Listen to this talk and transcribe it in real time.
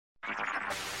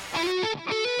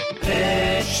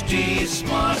HT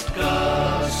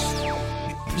Smartcast.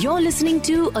 You're listening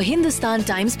to a Hindustan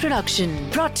Times production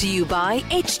brought to you by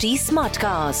HT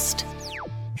Smartcast.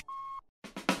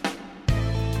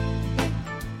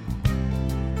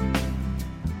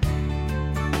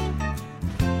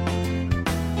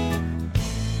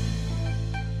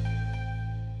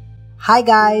 Hi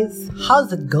guys,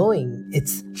 how's it going?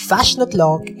 It's Fashion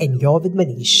O'Clock and you're with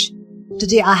Manish.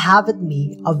 Today I have with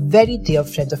me a very dear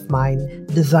friend of mine,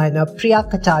 designer Priya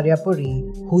Kataria Puri,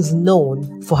 who's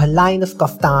known for her line of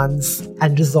kaftans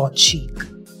and resort chic.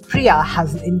 Priya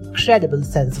has an incredible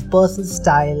sense of personal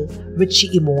style which she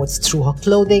emotes through her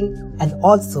clothing and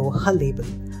also her label.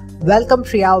 Welcome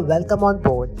Priya, welcome on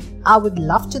board. I would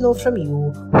love to know from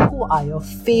you, who are your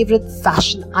favorite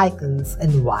fashion icons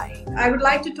and why? I would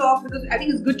like to talk, because I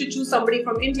think it's good to choose somebody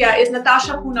from India, is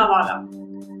Natasha Poonawalla.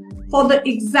 For the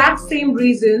exact same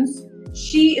reasons,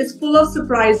 she is full of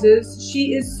surprises.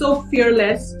 She is so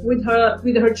fearless with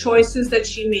her choices that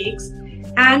she makes.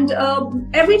 And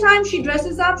every time she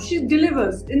dresses up, she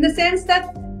delivers, in the sense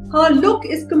that her look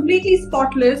is completely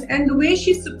spotless, and the way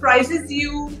she surprises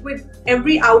you with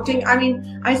every outing. I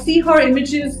mean, I see her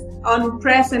images on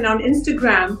press and on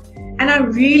Instagram, and I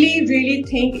really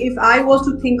think if I was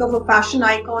to think of a fashion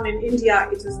icon in India,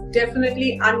 it is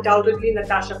definitely, undoubtedly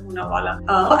Natasha Poonawalla.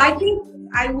 I think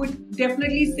I would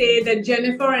definitely say that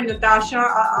Jennifer and Natasha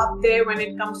are up there when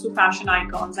it comes to fashion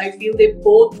icons. I feel they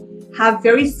both have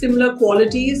very similar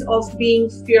qualities of being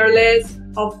fearless,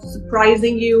 of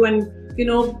surprising you, and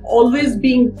always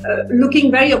being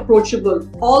looking very approachable.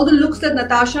 All the looks that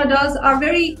Natasha does are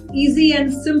very easy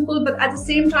and simple, but at the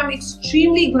same time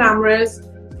extremely glamorous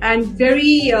and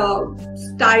very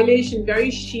stylish and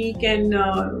very chic and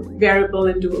wearable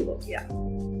and doable. Yeah.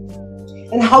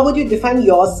 And how would you define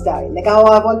your style? Like how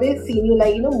I've always seen you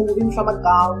moving from a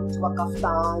gown to a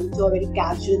kaftan to a very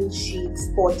casual, chic,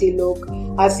 sporty look.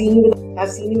 I've seen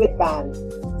you with bands.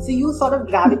 So you sort of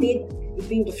gravitate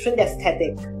between different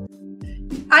aesthetics.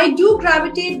 I do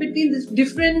gravitate between these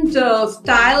different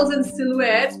styles and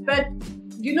silhouettes, but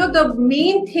the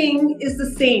main thing is the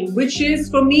same, which is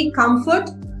for me comfort,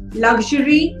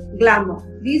 luxury, glamour.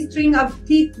 These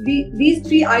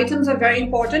three items are very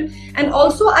important, and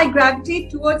also I gravitate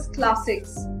towards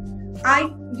classics. I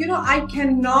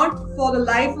cannot for the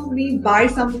life of me buy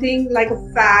something like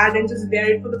a fad and just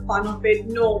wear it for the fun of it.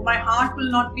 No, my heart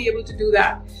will not be able to do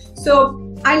that.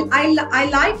 So I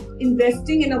like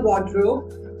investing in a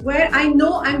wardrobe where I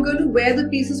know I'm going to wear the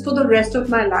pieces for the rest of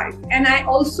my life. And I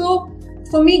also,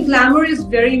 for me, glamour is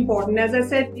very important. As I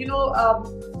said,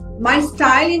 my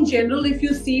style in general, if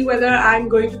you see whether I'm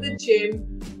going to the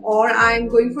gym or I'm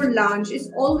going for lunch, it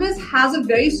always has a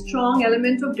very strong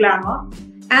element of glamour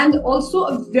and also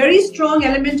a very strong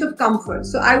element of comfort.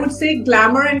 So I would say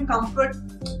glamour and comfort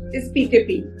is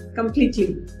PKP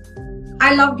completely.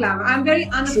 I love glamour. I'm very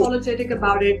unapologetic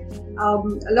about it.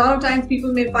 A lot of times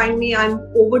people may find me I'm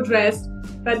overdressed,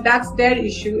 but that's their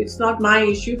issue. It's not my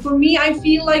issue. For me, I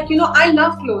feel like, I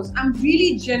love clothes. I'm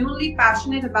really genuinely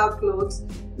passionate about clothes,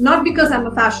 not because I'm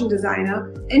a fashion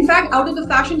designer. In fact, out of the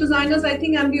fashion designers, I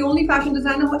think I'm the only fashion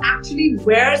designer who actually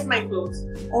wears my clothes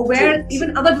or wears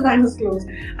even other designers' clothes.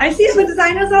 I see other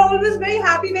designers are always very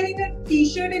happy wearing a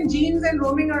t-shirt and jeans and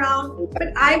roaming around.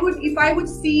 But if I would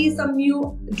see some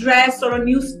new dress or a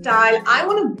new style, I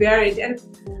want to wear it. And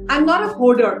I'm not a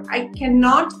hoarder. I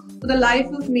cannot, for the life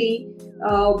of me,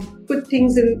 put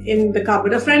things in the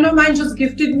cupboard. A friend of mine just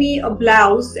gifted me a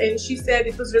blouse, and she said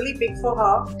it was really big for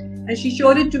her. And she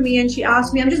showed it to me and she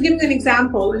asked me, I'm just giving you an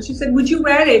example. And she said, would you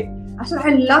wear it? I said, I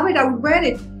love it. I would wear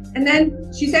it. And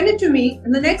then she sent it to me.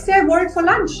 And the next day I wore it for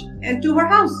lunch and to her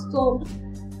house. So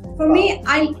for me,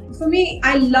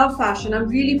 I love fashion. I'm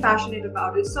really passionate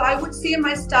about it. So I would say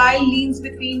my style leans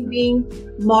between being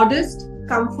modest,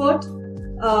 comfort,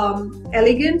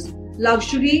 elegant,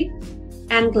 luxury,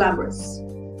 and glamorous.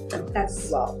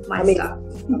 That's my style.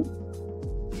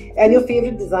 And your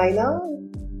favorite designer?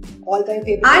 All-time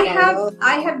favorite designer?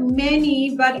 I have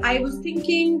many, but I was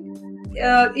thinking,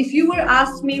 if you were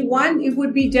asked me one, it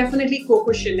would be definitely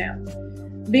Coco Chanel.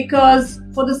 Because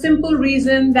for the simple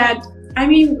reason that,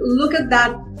 look at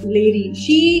that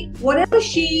lady. Whatever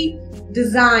she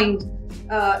designed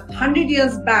 100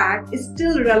 years back is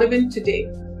still relevant today.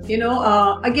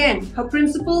 Again, her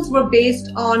principles were based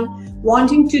on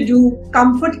wanting to do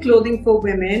comfort clothing for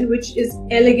women, which is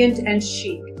elegant and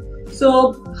chic.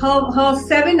 So her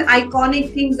 7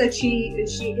 iconic things that she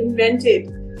invented,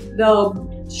 the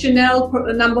Chanel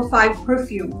No. 5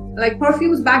 perfume. Like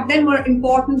perfumes back then were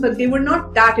important, but they were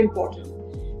not that important.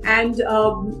 And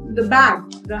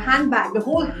the handbag, the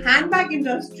whole handbag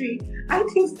industry, I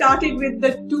think started with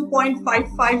the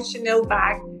 2.55 Chanel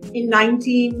bag in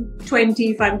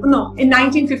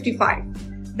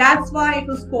 1955. That's why it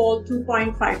was called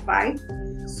 2.55.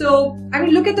 So, I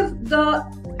mean, look at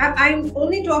I'm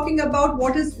only talking about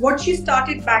what she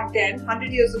started back then,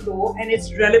 100 years ago, and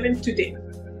it's relevant today.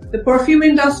 The perfume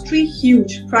industry,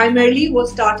 huge, primarily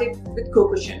was started with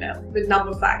Coco Chanel, with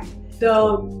number 5.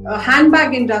 The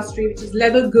handbag industry, which is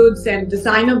leather goods and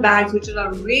designer bags, which are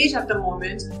a rage at the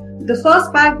moment. The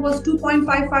first bag was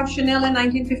 2.55 Chanel in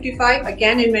 1955,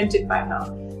 again invented by her.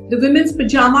 The women's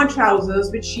pajama trousers,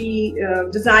 which she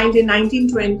designed in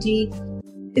 1920,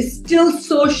 is still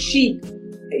so chic.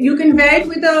 You can wear it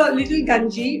with a little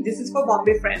ganji. This is for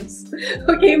Bombay friends.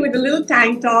 Okay, with a little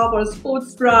tank top or a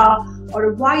sports bra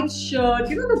or a white shirt.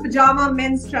 You know, the pajama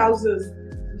men's trousers.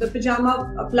 The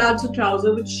pajama palazzo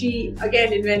trouser, which she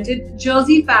again invented.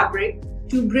 Jersey fabric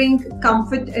to bring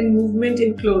comfort and movement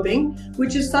in clothing,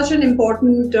 which is such an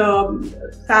important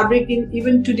fabric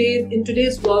in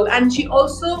today's world. And she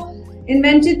also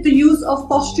invented the use of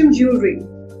costume jewelry.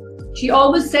 She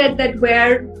always said that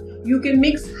where you can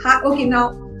mix. Okay,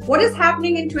 now what is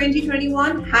happening in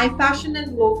 2021? High fashion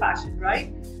and low fashion,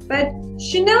 right? But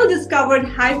Chanel discovered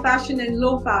high fashion and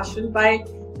low fashion by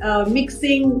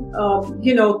mixing,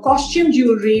 costume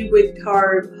jewelry with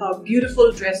her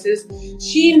beautiful dresses.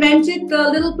 She invented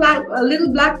the little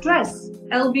black dress,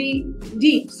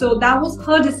 LBD. So that was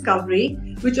her discovery,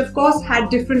 which of course had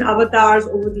different avatars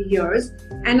over the years,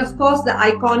 and of course the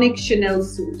iconic Chanel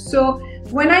suit. So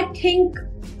when I think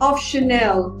of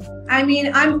Chanel, I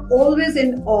mean, I'm always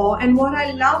in awe. And what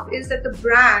I love is that the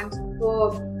brand,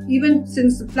 even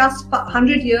since the plus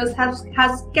 100 years, has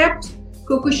kept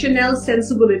Coco Chanel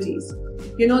sensibilities.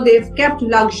 You know, they've kept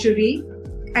luxury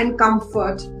and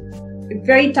comfort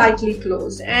very tightly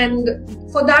closed. And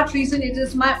for that reason, it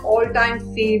is my all-time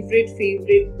favorite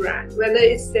brand, whether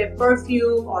it's their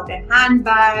perfume or their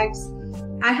handbags.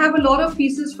 I have a lot of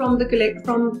pieces from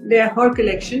her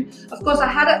collection. Of course,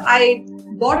 I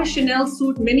bought a Chanel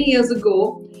suit many years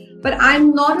ago, but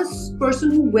I'm not a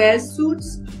person who wears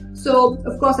suits. So,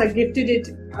 of course, I gifted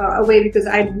it away because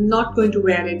I'm not going to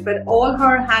wear it. But all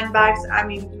her handbags, I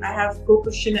mean, I have Coco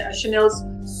Chanel's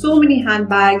so many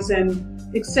handbags and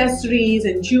accessories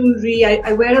and jewelry.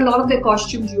 I wear a lot of their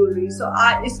costume jewelry. So,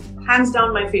 it's hands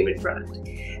down my favorite brand.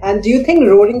 And do you think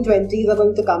Roaring 20s are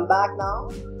going to come back now?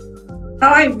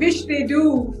 I wish they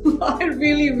do. I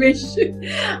really wish.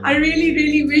 I really,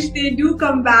 really wish they do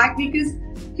come back because,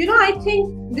 I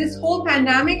think this whole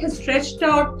pandemic has stretched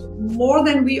out more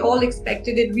than we all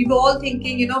expected it. We were all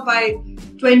thinking, by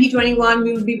 2021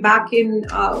 we will be back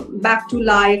to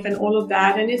life and all of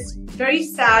that. And it's very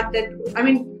sad that,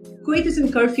 Kuwait is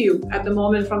in curfew at the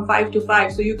moment from 5 to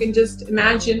 5. So you can just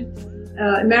imagine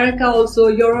America also,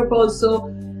 Europe also.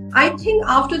 I think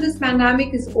after this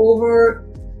pandemic is over,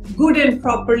 good and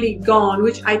properly gone,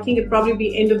 which I think it probably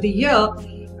be end of the year.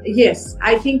 Yes,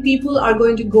 I think people are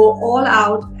going to go all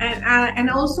out, and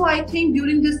also I think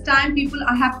during this time people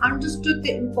have understood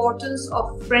the importance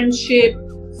of friendship,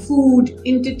 food,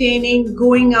 entertaining,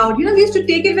 going out. We used to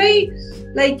take it very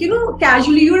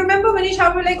casually. You remember, Manish,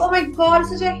 we were like, oh my God,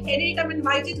 such a headache. I'm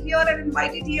invited here, and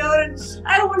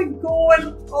I don't want to go,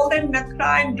 and all that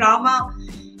nakra and drama.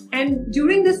 And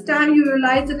during this time, you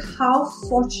realize that how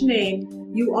fortunate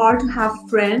you are to have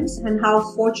friends, and how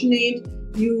fortunate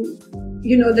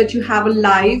that you have a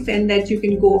life and that you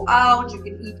can go out, you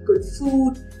can eat good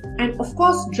food. And of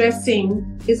course,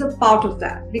 dressing is a part of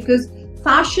that because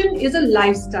fashion is a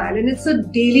lifestyle and it's a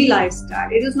daily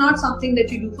lifestyle. It is not something that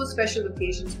you do for special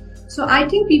occasions. So I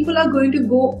think people are going to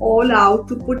go all out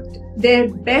to put their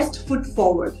best foot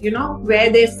forward, wear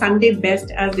their Sunday best,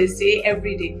 as they say,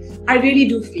 every day. I really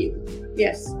do feel.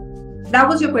 Yes. That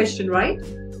was your question, right?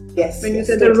 Yes. When you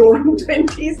said the Roaring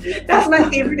 20s, that's my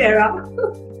favorite era.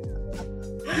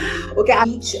 Okay,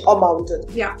 beach or mountain?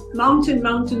 Yeah, mountain,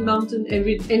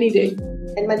 any day.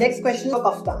 And my next question is for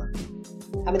kaftan.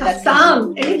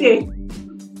 Kaftan, any day.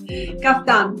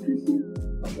 Kaftan.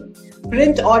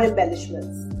 Print or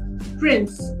embellishments?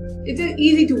 Prints. It is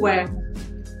easy to wear.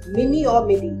 Mini or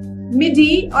midi?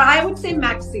 Midi, or I would say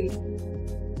maxi.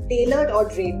 Tailored or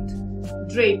draped?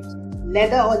 Draped.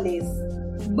 Leather or lace?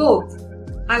 Both.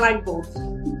 I like both.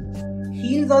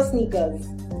 Heels or sneakers?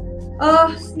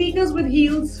 Sneakers with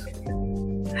heels.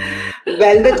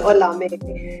 Velvet or lame?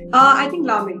 I think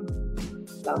lame.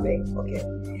 Lame, okay.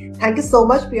 Thank you so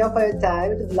much, Priya, for your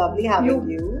time. It was lovely having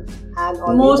you. And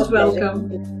always Most a pleasure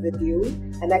welcome. with you.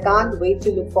 And I can't wait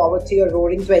to look forward to your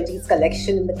Roaring 20s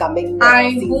collection in the coming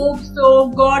I season. hope so.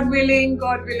 God willing,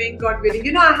 God willing, God willing.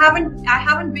 You know, I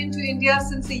haven't been to India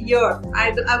since a year.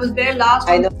 I was there last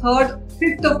on the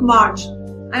 5th of March.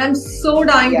 And I'm so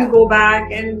dying to go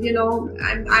back. And, you know,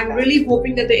 I'm really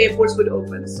hoping that the airports would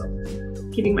open. So,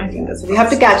 keeping my fingers crossed. We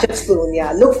have to catch up soon.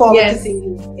 Yeah. Look forward to seeing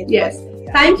you in person.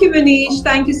 Yeah. Thank you, Manish.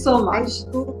 Thank you so much.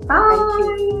 Thank you. Bye.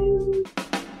 Thank you.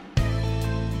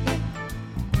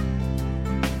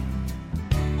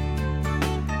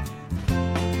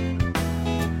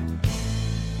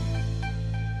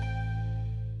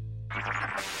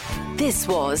 This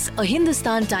was a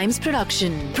Hindustan Times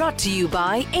production brought to you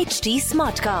by HT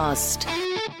Smartcast.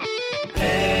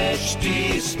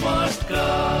 HT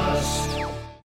Smartcast.